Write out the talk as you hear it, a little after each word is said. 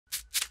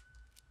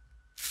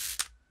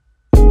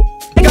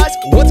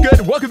guys, what's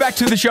good? Welcome back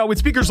to the show.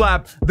 It's Beaker's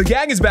Lab. The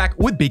gang is back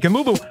with Beaker and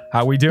Lulu.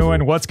 How we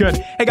doing? What's good?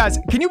 Hey guys,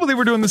 can you believe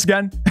we're doing this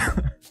again?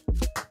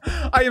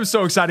 I am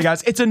so excited,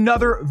 guys. It's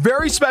another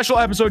very special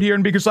episode here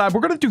in Beaker's Lab.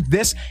 We're going to do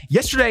this.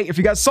 Yesterday, if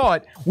you guys saw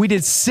it, we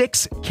did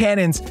 6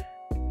 cannons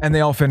and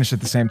they all finished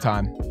at the same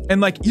time. And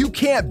like, you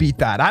can't beat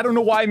that. I don't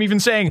know why I'm even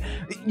saying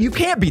you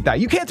can't beat that.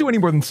 You can't do any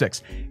more than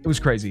 6. It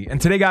was crazy.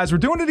 And today, guys, we're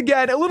doing it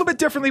again a little bit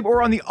differently, but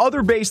we're on the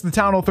other base, the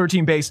Town Hall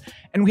 13 base.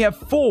 And we have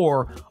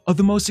 4 of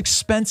the most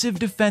expensive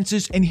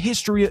defenses in the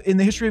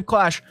history of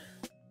Clash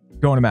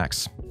going to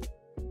max.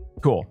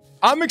 Cool.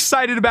 I'm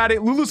excited about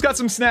it. Lulu's got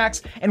some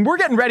snacks and we're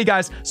getting ready,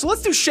 guys. So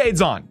let's do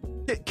shades on.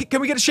 Can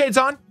we get a shades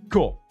on?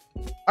 Cool.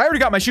 I already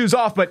got my shoes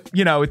off, but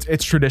you know,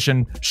 it's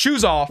tradition.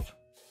 Shoes off.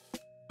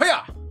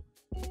 Hiya!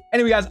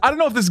 Anyway, guys, I don't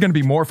know if this is going to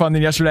be more fun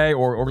than yesterday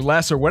or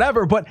less or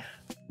whatever, but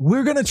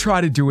we're going to try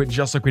to do it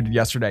just like we did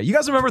yesterday. You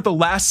guys remember at the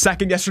last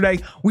second yesterday,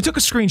 we took a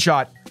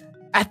screenshot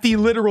at the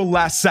literal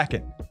last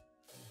second.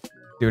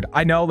 Dude,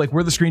 I know, like,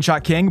 we're the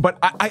screenshot king, but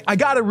I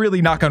got to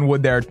really knock on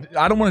wood there.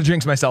 I don't want to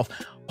jinx myself.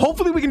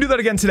 Hopefully we can do that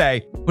again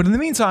today. But in the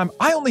meantime,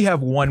 I only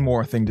have one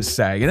more thing to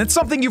say, and it's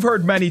something you've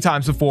heard many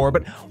times before,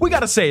 but we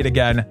got to say it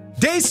again.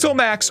 Days Till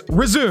Max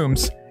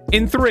resumes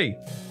in 3,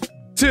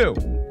 2,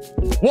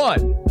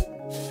 1.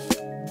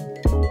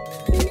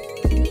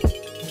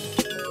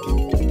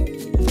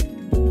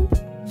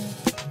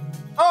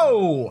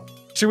 Oh,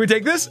 should we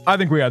take this? I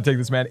think we gotta take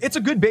this, man. It's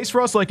a good base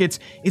for us. Like it's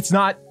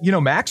not, you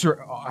know, max,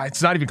 or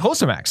it's not even close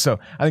to max. So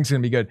I think it's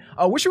gonna be good.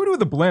 What should we do with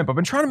the blimp? I've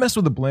been trying to mess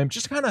with the blimp.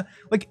 Just kind of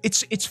like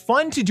it's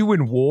fun to do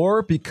in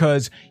war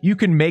because you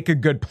can make a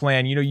good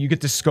plan. You know, you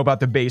get to scope out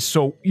the base,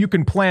 so you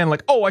can plan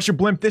like, oh, I should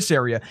blimp this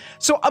area.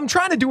 So I'm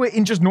trying to do it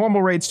in just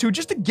normal raids too,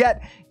 just to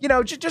get, you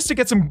know, just to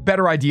get some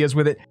better ideas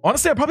with it.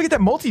 Honestly, I'll probably get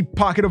that multi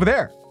pocket over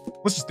there.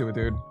 Let's just do it,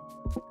 dude.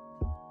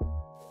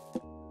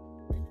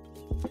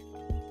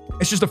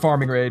 It's just a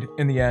farming raid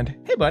in the end.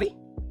 Hey, buddy.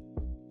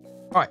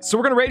 All right, so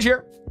we're gonna rage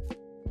here.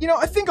 You know,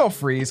 I think I'll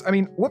freeze. I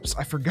mean, whoops,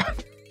 I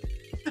forgot.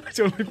 I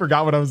totally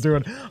forgot what I was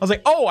doing. I was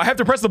like, oh, I have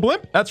to press the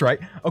blimp? That's right.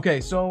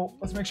 Okay, so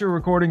let's make sure we're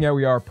recording. Yeah,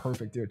 we are.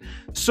 Perfect, dude.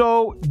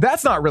 So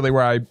that's not really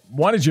where I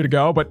wanted you to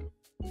go, but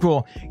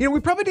cool. You know, we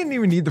probably didn't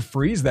even need the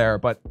freeze there,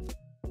 but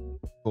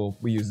cool,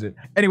 we used it.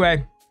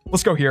 Anyway,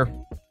 let's go here.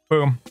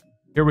 Boom.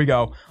 Here we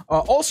go.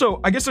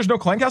 Also, I guess there's no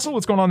clan castle.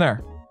 What's going on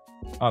there?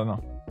 I don't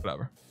know.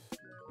 Whatever.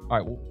 All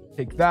right, we'll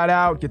take that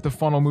out, get the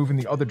funnel moving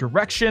the other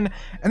direction,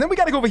 and then we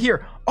gotta go over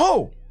here.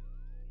 Oh!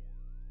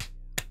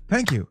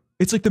 Thank you.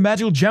 It's like the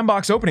magical gem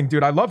box opening,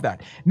 dude. I love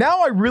that.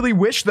 Now I really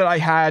wish that I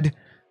had...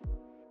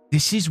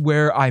 This is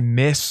where I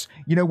miss...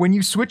 You know, when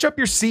you switch up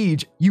your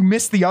siege, you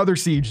miss the other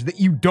siege that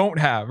you don't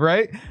have,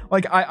 right?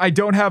 Like, I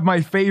don't have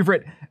my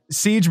favorite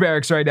siege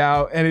barracks right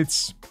now, and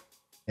it's...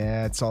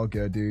 Yeah, it's all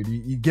good, dude.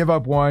 You give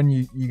up one,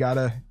 you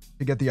gotta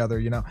get the other,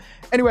 you know?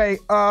 Anyway,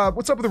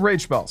 what's up with the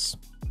rage spells?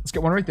 Let's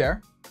get one right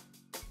there.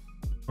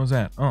 What was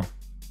that? Oh,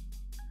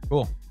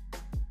 cool.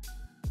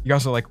 You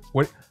guys are like,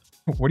 what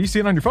are you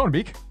seeing on your phone,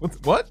 Beak?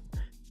 What?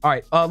 All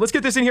right, let's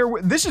get this in here.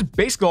 This is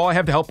basically all I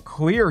have to help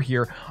clear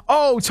here.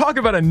 Oh, talk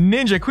about a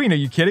ninja queen. Are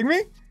you kidding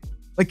me?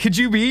 Like, could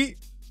you be?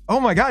 Oh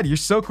my God, you're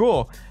so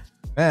cool.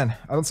 Man,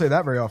 I don't say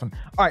that very often.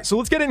 All right, so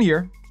let's get in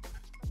here.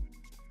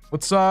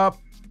 What's up?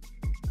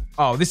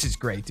 Oh, this is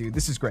great, dude.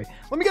 This is great.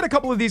 Let me get a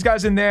couple of these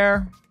guys in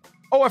there.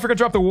 Oh, I forgot to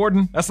drop the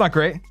warden. That's not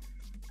great.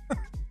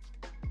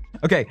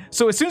 Okay,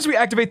 so as soon as we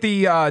activate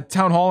the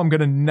town hall, I'm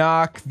gonna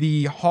knock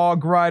the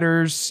hog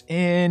riders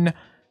in.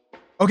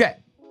 Okay,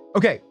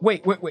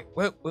 wait. All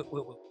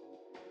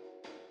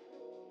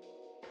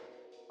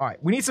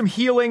right, we need some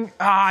healing.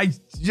 I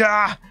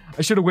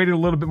should have waited a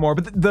little bit more,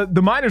 but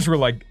the miners were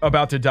like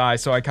about to die,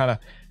 so I kind of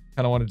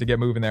wanted to get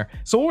moving there.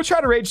 So we'll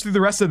try to rage through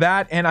the rest of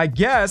that, and I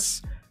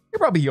guess you'll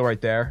probably heal right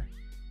there.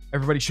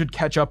 Everybody should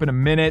catch up in a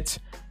minute.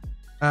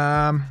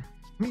 Let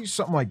me do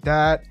something like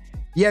that.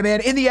 Yeah,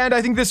 man. In the end,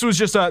 I think this was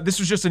just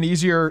an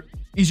easier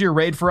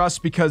raid for us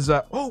because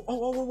whoa,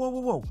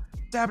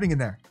 what's happening in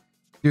there,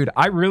 dude?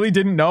 I really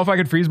didn't know if I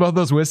could freeze both of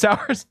those whiz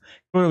towers.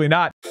 Clearly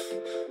not.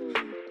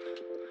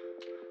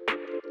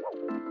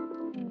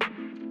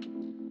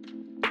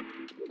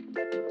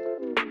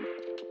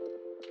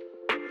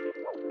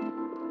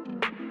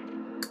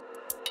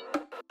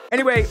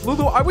 Anyway,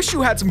 Lulu, I wish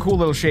you had some cool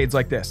little shades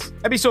like this.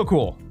 That'd be so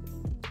cool.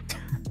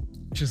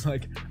 Just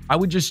like I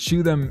would just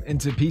chew them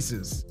into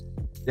pieces.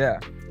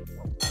 Yeah.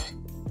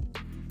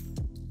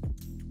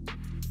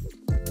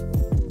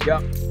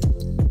 Yep.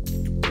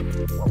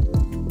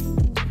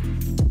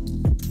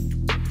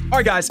 All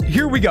right, guys,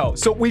 here we go.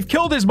 So we've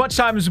killed as much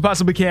time as we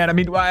possibly can. I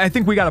mean, I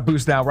think we got to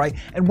boost now, right?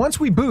 And once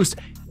we boost,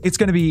 it's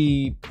going to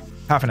be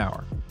half an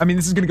hour. I mean,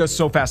 this is going to go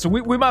so fast. So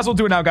we might as well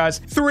do it now, guys.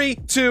 3,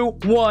 2,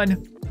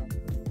 1.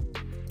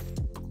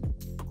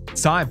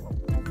 It's time.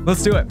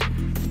 Let's do it.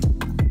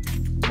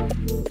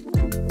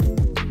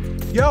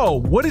 Yo,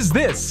 what is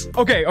this?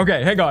 Okay,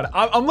 hang on.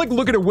 I'm like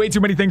looking at way too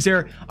many things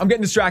here. I'm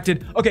getting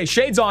distracted. Okay,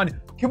 shades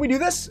on. Can we do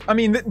this? I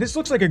mean, this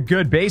looks like a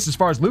good base as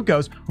far as loot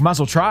goes. We might as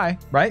well try,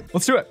 right?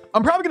 Let's do it.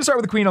 I'm probably gonna start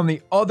with the queen on the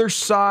other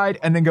side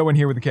and then go in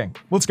here with the king.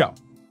 Let's go.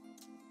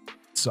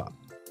 What's up?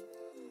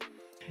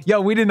 Yo,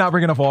 we did not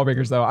bring enough wall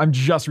breakers though. I'm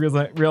just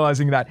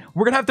realizing that.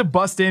 We're gonna have to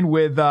bust in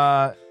with,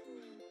 Come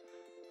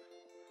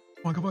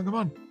on, come on, come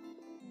on.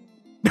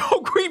 No,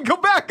 queen, go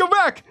back, go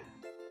back.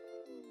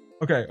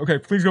 Okay, okay,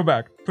 please go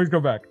back. Please go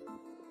back.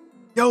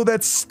 Yo,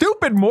 that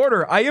stupid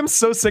mortar. I am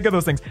so sick of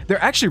those things.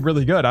 They're actually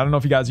really good. I don't know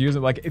if you guys use it.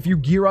 Like, if you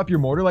gear up your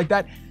mortar like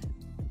that,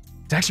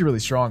 it's actually really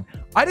strong.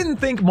 I didn't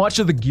think much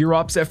of the gear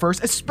ups at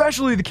first,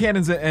 especially the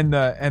cannons and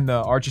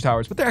the archer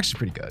towers, but they're actually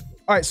pretty good.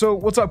 All right, so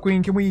what's up,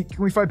 queen? Can we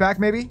fight back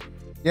maybe?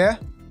 Yeah?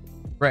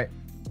 Right.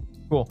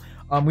 Cool.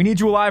 We need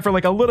you alive for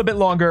like a little bit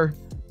longer.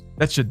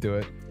 That should do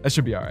it. That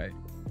should be all right.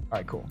 All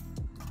right, cool.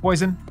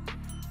 Poison.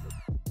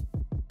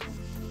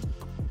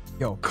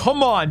 Yo,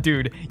 come on,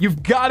 dude.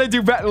 You've got to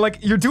do better. Like,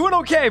 you're doing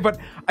okay, but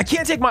I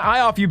can't take my eye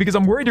off you because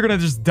I'm worried you're going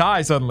to just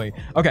die suddenly.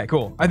 Okay,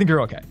 cool. I think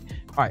you're okay.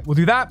 All right, we'll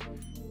do that.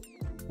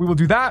 We will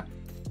do that.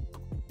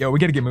 Yo, we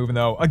got to get moving,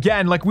 though.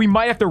 Again, like, we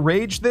might have to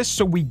rage this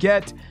so we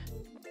get...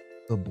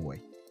 Oh,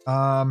 boy.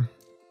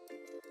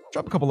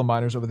 Drop a couple of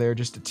miners over there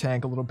just to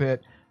tank a little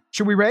bit.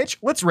 Should we rage?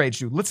 Let's rage,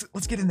 dude. Let's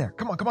get in there.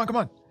 Come on, come on, come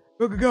on.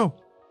 Go, go, go.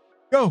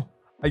 Go.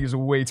 I use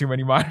way too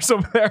many miners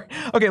over there.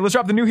 Okay, let's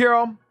drop the new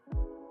hero.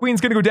 Queen's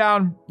gonna go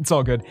down. It's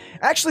all good.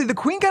 Actually, the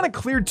queen kind of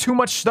cleared too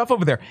much stuff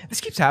over there. This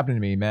keeps happening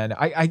to me, man.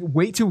 I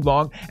wait too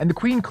long, and the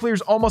queen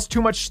clears almost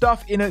too much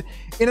stuff in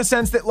a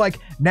sense that, like,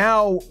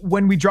 now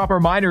when we drop our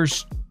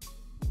miners,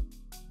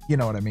 you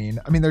know what I mean?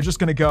 I mean, they're just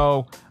gonna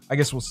go. I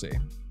guess we'll see.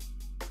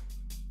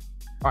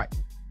 All right.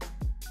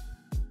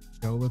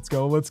 Go, let's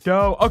go, let's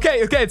go.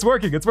 Okay, okay, it's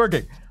working, it's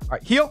working. All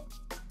right, heal.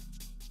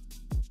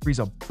 Freeze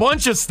a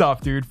bunch of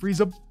stuff, dude. Freeze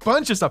a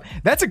bunch of stuff.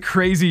 That's a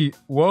crazy...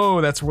 Whoa,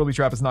 that swirly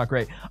trap is not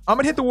great. I'm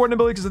gonna hit the warden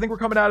ability because I think we're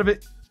coming out of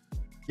it.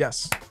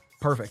 Yes,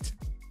 perfect.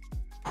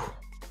 All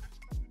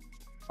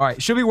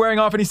right, should be wearing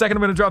off any second.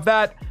 I'm gonna drop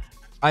that.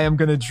 I am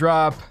gonna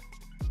drop...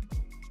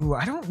 Ooh,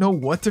 I don't know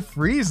what to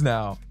freeze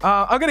now.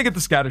 I'm gonna get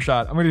the scatter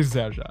shot. I'm gonna use the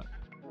scatter shot.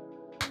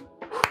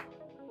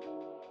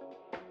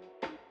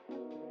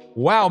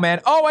 Wow,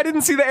 man. Oh, I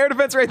didn't see the air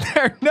defense right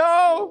there.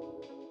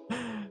 No.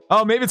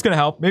 Oh, maybe it's gonna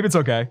help. Maybe it's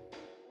okay.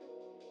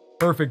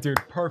 Perfect, dude.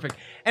 Perfect.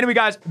 Anyway,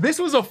 guys, this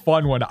was a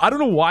fun one. I don't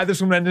know why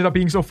this one ended up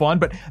being so fun,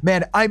 but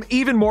man, I'm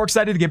even more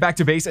excited to get back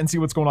to base and see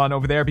what's going on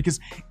over there because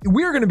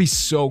we're going to be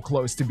so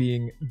close to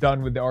being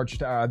done with the arch,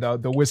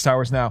 the Wiz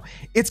Towers now.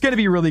 It's going to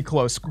be really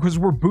close because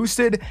we're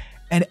boosted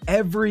and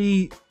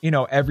every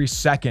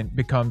second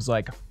becomes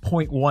like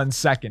 0.1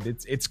 second.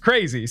 It's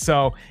crazy.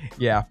 So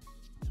yeah. All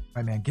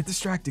right, man, get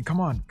distracted. Come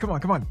on, come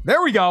on, come on.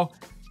 There we go.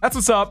 That's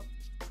what's up.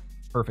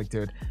 Perfect,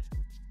 dude.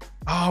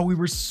 Oh, we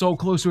were so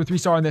close to a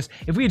 3-star on this.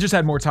 If we had just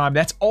had more time,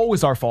 that's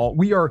always our fault.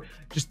 We are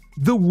just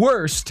the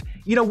worst.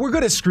 You know, we're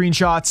good at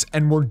screenshots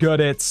and we're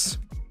good at...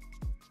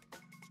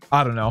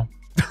 I don't know.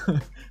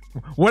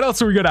 What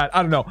else are we good at?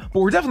 I don't know. But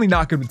we're definitely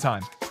not good with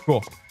time.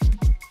 Cool.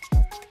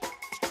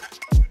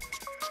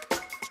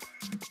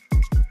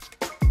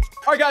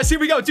 All right, guys, here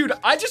we go. Dude,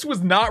 I just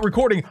was not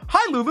recording.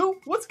 Hi, Lulu.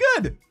 What's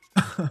good?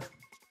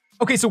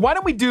 Okay, so why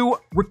don't we do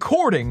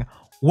recording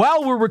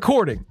while we're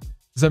recording?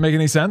 Does that make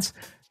any sense?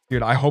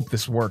 Dude, I hope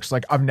this works.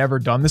 Like, I've never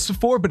done this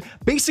before, but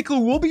basically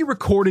we'll be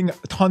recording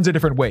tons of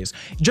different ways.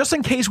 Just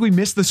in case we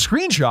miss the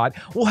screenshot,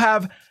 we'll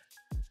have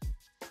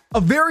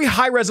a very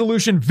high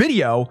resolution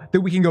video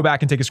that we can go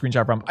back and take a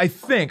screenshot from. I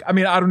think. I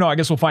mean, I don't know. I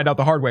guess we'll find out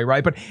the hard way,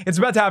 right? But it's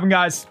about to happen,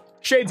 guys.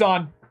 Shades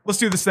on. Let's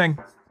do this thing.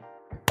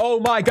 Oh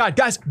my God,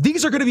 guys,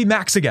 these are going to be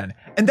max again.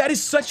 And that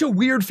is such a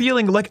weird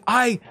feeling. Like,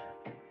 I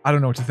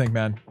don't know what to think,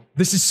 man.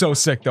 This is so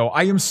sick, though.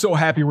 I am so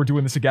happy we're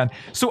doing this again.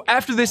 So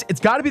after this, it's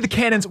got to be the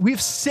cannons. We have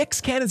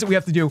 6 cannons that we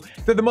have to do.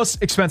 They're the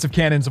most expensive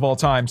cannons of all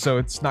time, so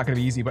it's not going to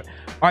be easy. But all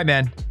right,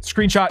 man.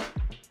 Screenshot.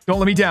 Don't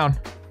let me down.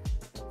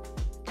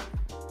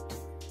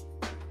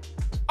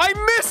 I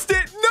missed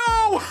it.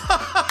 No.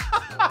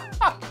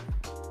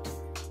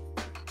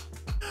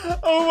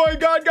 Oh my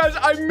God, guys.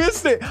 I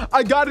missed it.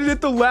 I got it at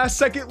the last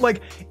second.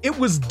 Like, it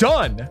was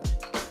done.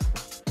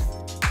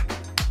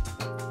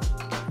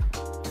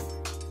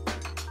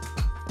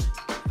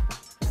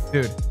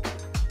 Dude,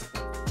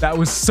 that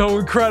was so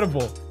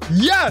incredible.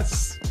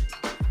 Yes.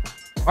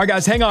 All right,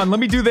 guys, hang on. Let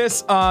me do this.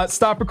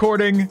 Stop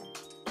recording.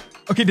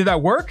 Okay, did that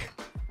work?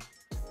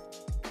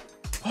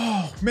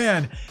 Oh,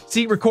 man.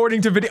 See,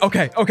 recording to video.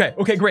 Okay,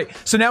 great.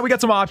 So now we got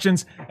some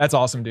options. That's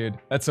awesome, dude.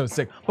 That's so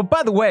sick. But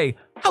by the way,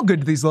 how good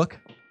do these look?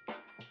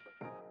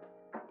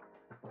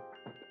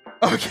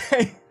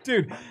 Okay,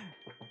 dude.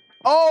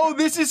 Oh,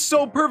 this is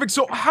so perfect.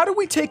 So how do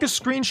we take a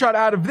screenshot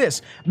out of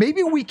this?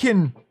 Maybe we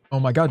can... Oh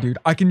my God, dude.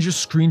 I can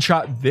just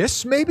screenshot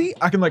this, maybe?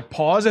 I can, like,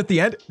 pause at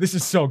the end. This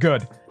is so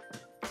good.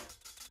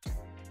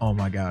 Oh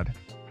my God.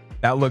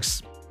 That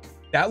looks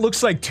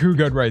like too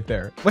good right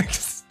there. Like,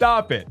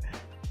 stop it.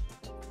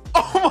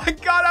 Oh my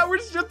God, I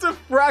was just a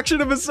fraction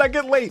of a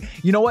second late.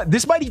 You know what?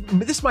 This might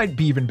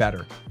be even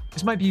better.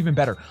 This might be even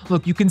better.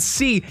 Look, you can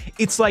see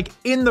it's like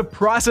in the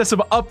process of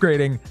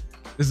upgrading.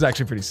 This is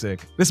actually pretty sick.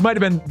 This might have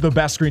been the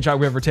best screenshot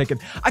we've ever taken.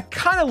 I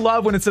kind of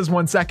love when it says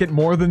 1 second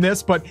more than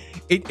this, but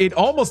it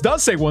almost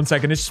does say 1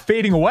 second. It's just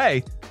fading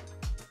away.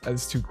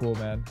 That's too cool,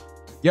 man.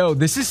 Yo,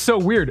 this is so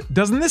weird.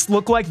 Doesn't this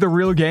look like the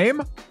real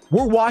game?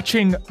 We're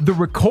watching the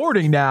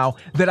recording now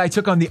that I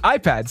took on the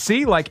iPad.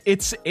 See, like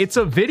it's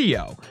a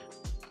video,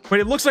 but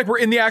it looks like we're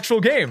in the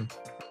actual game.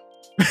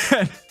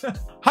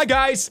 Hi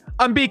guys,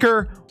 I'm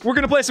Beaker. We're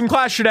gonna play some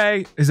Clash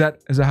today. Is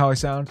that how I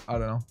sound? I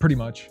don't know. Pretty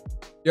much.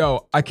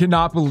 Yo, I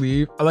cannot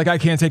believe, like, I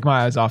can't take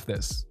my eyes off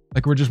this.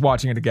 Like, we're just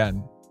watching it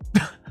again.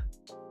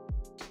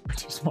 We're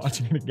just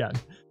watching it again.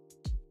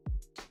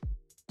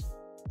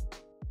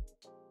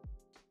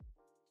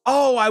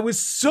 Oh, I was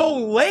so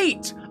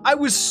late. I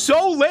was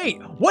so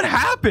late. What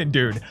happened,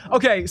 dude?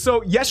 Okay,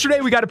 so yesterday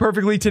we got it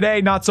perfectly.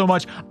 Today, not so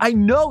much. I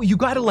know you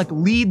gotta like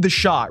lead the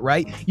shot,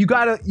 right? You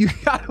gotta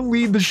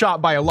lead the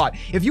shot by a lot.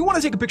 If you want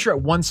to take a picture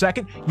at 1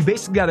 second, you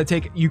basically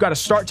gotta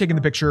start taking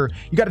the picture.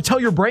 You gotta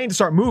tell your brain to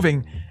start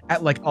moving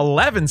at like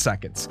 11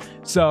 seconds.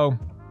 So,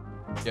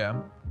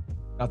 yeah,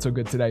 not so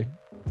good today.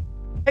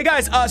 Hey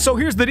guys, so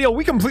here's the deal.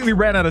 We completely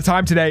ran out of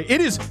time today.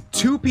 It is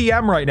 2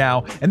 p.m. right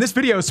now, and this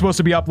video is supposed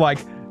to be up like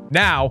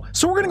now.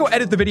 So we're gonna go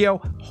edit the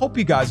video. Hope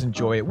you guys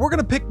enjoy it. We're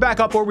gonna pick back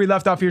up where we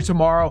left off here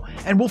tomorrow,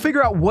 and we'll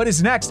figure out what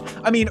is next.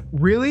 I mean,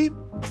 really?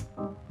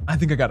 I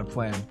think I got a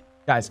plan.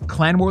 Guys,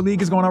 Clan War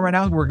League is going on right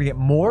now. We're gonna get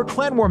more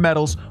Clan War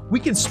medals.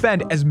 We can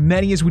spend as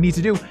many as we need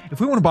to do.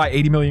 If we wanna buy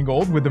 80 million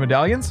gold with the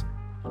medallions,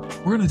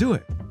 we're gonna do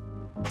it.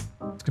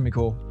 It's gonna be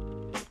cool.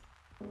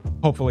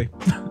 Hopefully.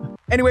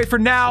 Anyway, for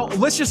now,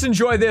 let's just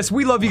enjoy this.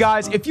 We love you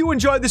guys. If you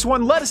enjoyed this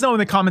one, let us know in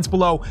the comments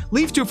below.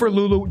 Leave 2 for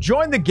Lulu,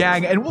 join the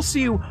gang, and we'll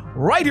see you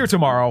right here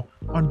tomorrow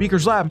on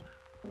Beaker's Lab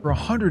for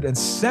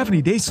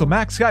 170 days till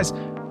max. Guys,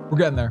 we're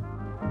getting there.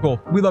 Cool.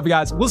 We love you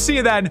guys. We'll see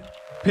you then.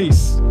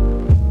 Peace.